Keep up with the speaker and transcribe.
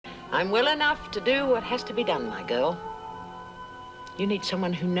I'm well enough to do what has to be done, my girl. You need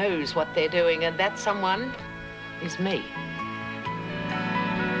someone who knows what they're doing, and that someone is me.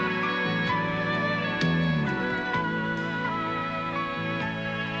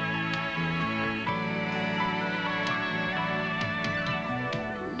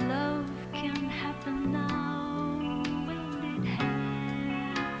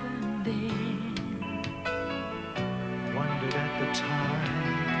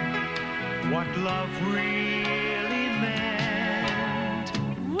 What love really meant.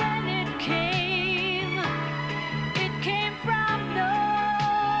 When it came from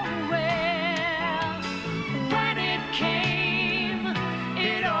nowhere. When it came,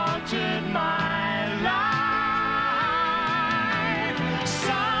 it altered my life.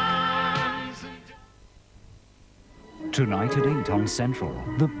 Tonight at 8 on Central,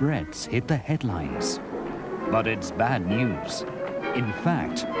 the Bretts hit the headlines. But it's bad news. In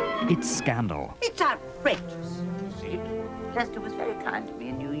fact, it's scandal. It's outrageous. Sid, Chester was very kind to me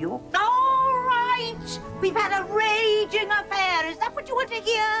in New York. All right! We've had a raging affair. Is that what you want to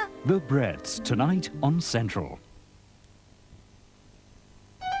hear? The Bretts, tonight on Central.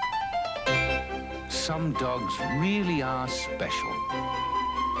 Some dogs really are special.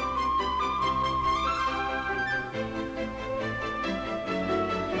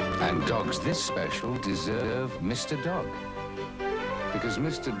 And dogs this special deserve Mr. Dog. Because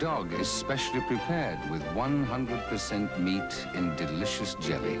Mr. Dog is specially prepared with 100% meat in delicious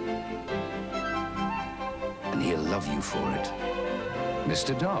jelly. And he'll love you for it.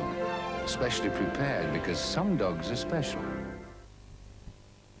 Mr. Dog, specially prepared because some dogs are special.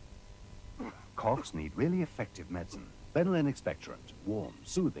 Coughs need really effective medicine. Benylin expectorant, warm,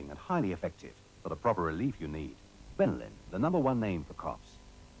 soothing, and highly effective for the proper relief you need. Benylin, the #1 name for coughs.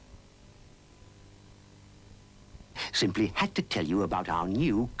 Simply had to tell you about our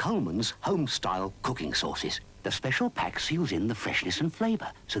new Coleman's home-style cooking sauces. The special pack seals in the freshness and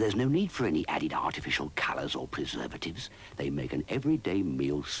flavour, so there's no need for any added artificial colours or preservatives. They make an everyday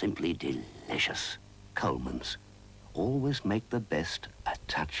meal simply delicious. Coleman's. Always make the best a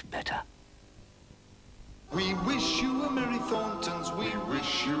touch better. We wish you a Merry Thorntons, we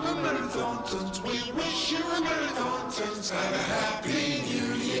wish you a Merry Thorntons, we wish you a Merry Thorntons and a Happy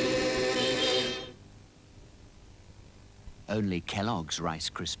New Year. Only Kellogg's Rice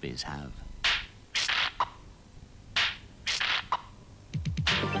Krispies have.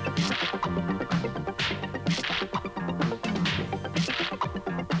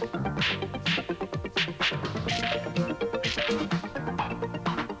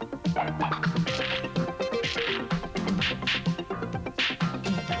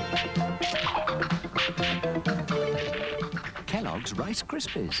 Kellogg's Rice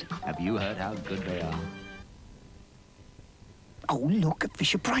Krispies. Have you heard how good they are? Oh, look at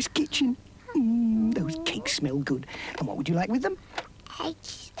Fisher-Price Kitchen. Those cakes smell good. And what would you like with them?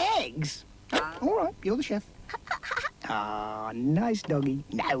 Eggs. Eggs? All right, you're the chef. Ah, nice doggy.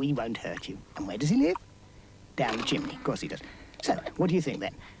 No, he won't hurt you. And where does he live? Down the chimney. Of course he does. So, what do you think,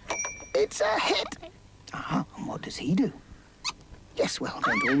 then? It's a hit. Ah, and what does he do? Yes, well,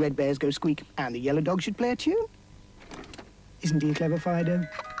 don't all red bears go squeak? And the yellow dog should play a tune? Isn't he a clever Fido?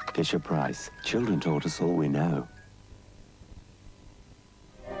 Fisher-Price. Children taught us all we know.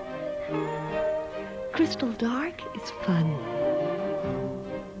 Crystal dark is fun.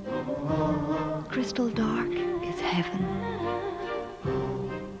 Crystal dark is heaven.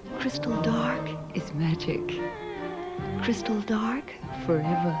 Crystal dark is magic. Crystal dark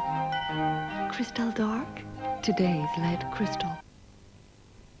forever. Crystal dark, today's lead crystal.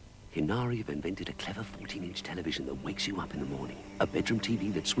 Hinari have invented a clever 14-inch television that wakes you up in the morning. A bedroom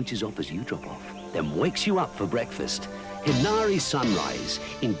TV that switches off as you drop off, then wakes you up for breakfast. Hinari Sunrise,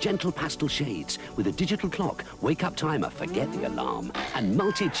 in gentle pastel shades, with a digital clock, wake-up timer, forget the alarm, and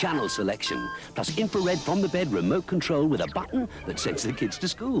multi-channel selection, plus infrared from the bed remote control with a button that sends the kids to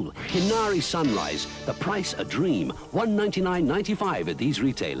school. Hinari Sunrise, the price a dream, $199.95 at these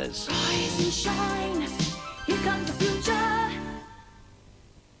retailers. Rise and shine, here comes the future.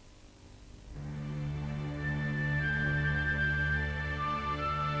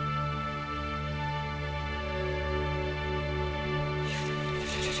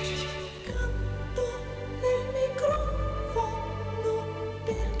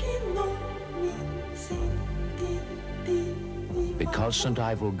 Because St.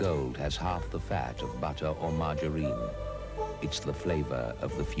 Ivel Gold has half the fat of butter or margarine, it's the flavor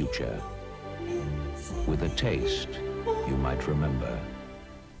of the future. With a taste you might remember.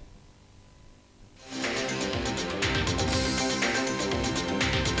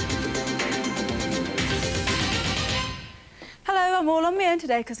 Hello, I'm all on my Ian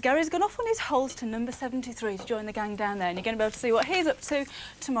today because Gary's gone off on his holes to number 73 to join the gang down there, and you're going to be able to see what he's up to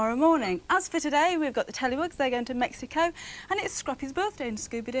tomorrow morning. As for today, we've got the Tellywigs, they're going to Mexico, and it's Scrappy's birthday in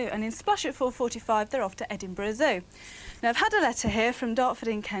Scooby-Doo, and in Splash at 4:45 they're off to Edinburgh Zoo. Now, I've had a letter here from Dartford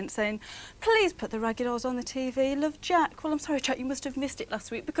in Kent saying, please put the Raggy Dolls on the TV, love Jack. Well, I'm sorry, Jack, you must have missed it last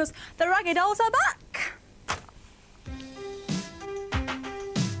week because the Raggy Dolls are back.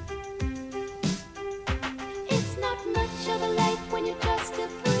 It's not much of a life when you're just a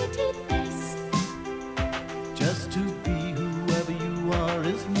pretty face. Just to be whoever you are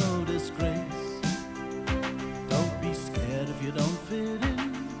is no disgrace. Don't be scared if you don't fit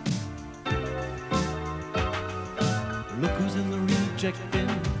in. Look who's in the reject bin.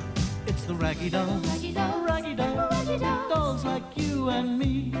 It's the Raggy Dolls. Raggy Dolls. Raggy Dolls. Raggy Dolls. Dolls like you and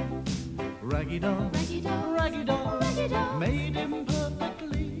me. Raggy Dolls. Raggy Dolls. Raggy Dolls. Raggy Dolls. Made him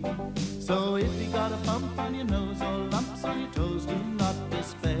perfectly. So if you got a bump on your nose or lumps on your toes, do not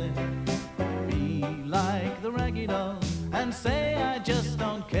despair. Be like the Raggy Dolls and say I just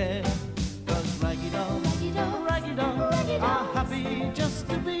don't care. 'Cause Raggy Dolls, Raggy Dolls. Raggy Dolls, Raggy Dolls. are happy just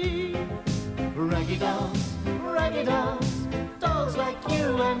to be Raggy Dolls, Raggy Dolls, dolls like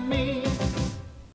you and me.